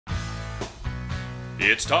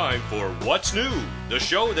It's time for What's New, the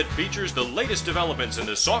show that features the latest developments in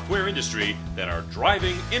the software industry that are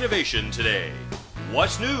driving innovation today.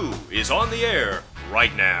 What's New is on the air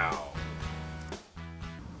right now.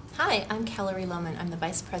 Hi, I'm Kellery Lohman. I'm the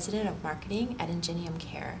Vice President of Marketing at Ingenium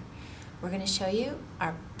Care. We're going to show you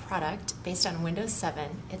our product based on Windows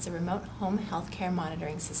 7. It's a remote home healthcare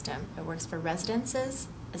monitoring system. It works for residences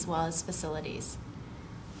as well as facilities.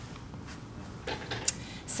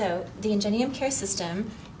 So the Ingenium Care system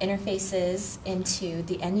interfaces into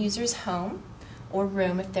the end user's home or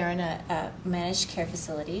room if they're in a managed care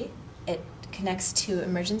facility. It connects to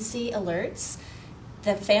emergency alerts.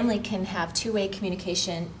 The family can have two-way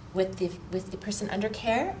communication with the person under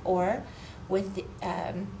care or with the,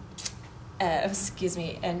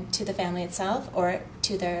 and to the family itself or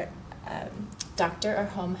to their doctor or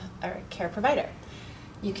home or care provider.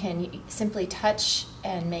 You can simply touch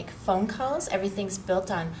and make phone calls. Everything's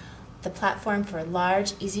built on the platform for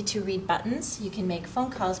large, easy-to-read buttons. You can make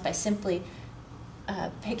phone calls by simply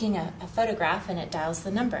picking a photograph and it dials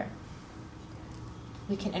the number.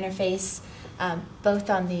 We can interface both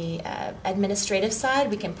on the administrative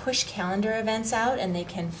side. We can push calendar events out and they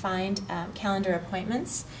can find calendar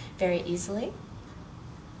appointments very easily.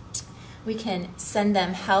 We can send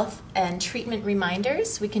them health and treatment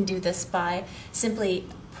reminders. We can do this by simply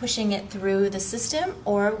pushing it through the system,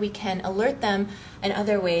 or we can alert them in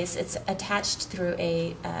other ways. It's attached through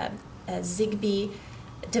a Zigbee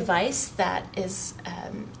device that is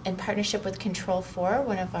in partnership with Control4,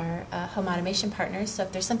 one of our home automation partners. So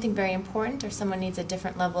if there's something very important or someone needs a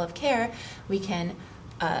different level of care, we can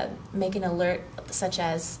make an alert such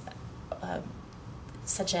as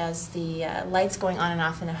the lights going on and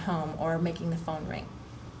off in a home or making the phone ring.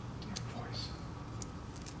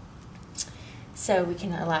 So we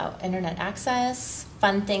can allow internet access,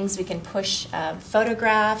 fun things. We can push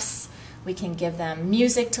photographs. We can give them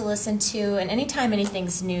music to listen to. And anytime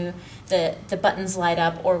anything's new, the buttons light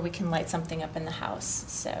up, or we can light something up in the house.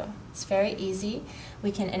 So it's very easy.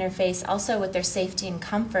 We can interface also with their safety and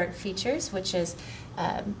comfort features, which is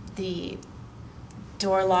the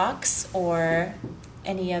door locks or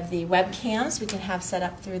any of the webcams we can have set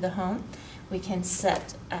up through the home. We can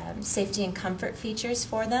set safety and comfort features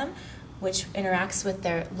for them, which interacts with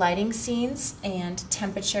their lighting scenes and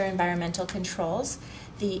temperature environmental controls.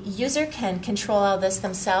 The user can control all this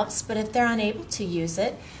themselves, but if they're unable to use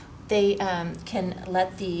it, they can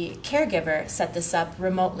let the caregiver set this up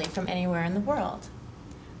remotely from anywhere in the world.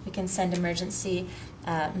 We can send emergency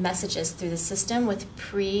messages through the system with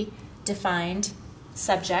pre-defined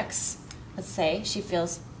subjects. Let's say she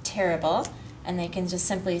feels terrible, and they can just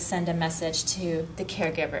simply send a message to the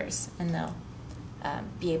caregivers, and they'll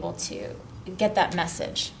be able to get that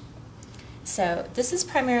message. So this is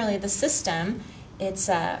primarily the system. It's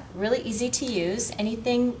really easy to use.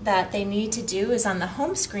 Anything that they need to do is on the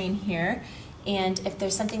home screen here, and if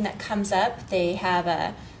there's something that comes up, they have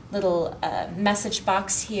a little message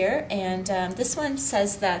box here, and this one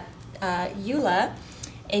says that Eula,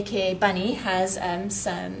 aka Bunny, has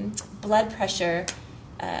some blood pressure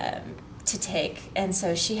to take, and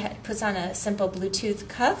so she puts on a simple Bluetooth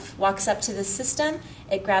cuff, walks up to the system,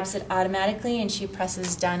 it grabs it automatically, and she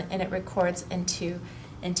presses done, and it records into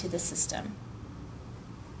the system.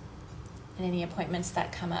 And any appointments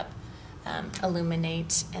that come up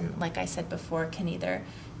illuminate, and like I said before, can either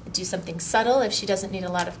do something subtle if she doesn't need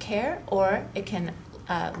a lot of care, or it can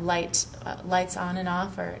lights on and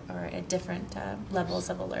off, or at different levels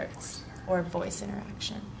of alerts or voice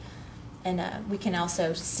interaction. And we can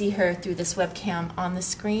also see her through this webcam on the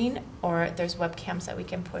screen, or there's webcams that we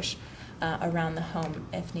can push around the home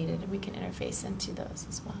if needed, and we can interface into those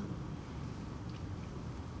as well.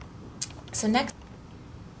 So next,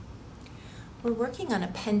 we're working on a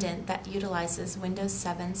pendant that utilizes Windows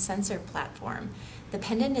 7 sensor platform. The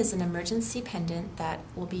pendant is an emergency pendant that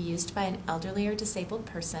will be used by an elderly or disabled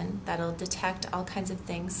person that'll detect all kinds of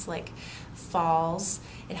things like falls.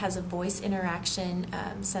 It has a voice interaction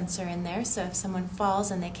sensor in there, so if someone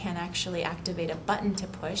falls and they can't actually activate a button to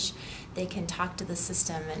push, they can talk to the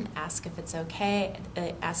system and ask if it's okay,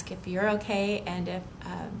 ask if you're okay, and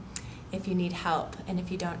if you need help. And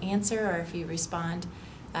if you don't answer, or if you respond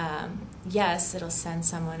yes, it'll send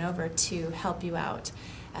someone over to help you out.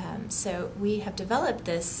 So we have developed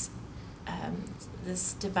this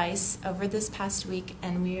device over this past week,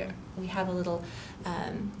 and we have a little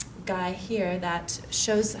guy here that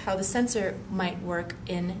shows how the sensor might work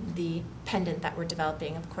in the pendant that we're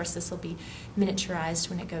developing. Of course, this will be miniaturized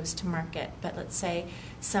when it goes to market, but let's say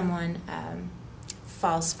someone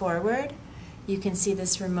falls forward You can see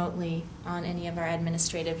this remotely on any of our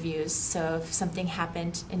administrative views. So if something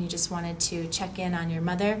happened and you just wanted to check in on your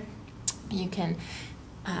mother, you can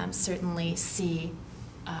certainly see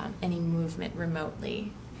any movement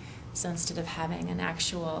remotely. So instead of having an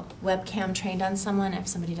actual webcam trained on someone, if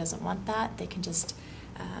somebody doesn't want that, they can just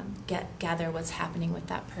gather what's happening with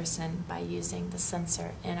that person by using the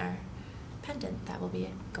sensor in our pendant that will be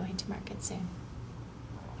going to market soon.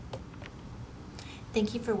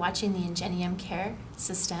 Thank you for watching the Ingenium Care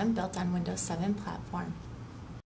system built on Windows 7 platform.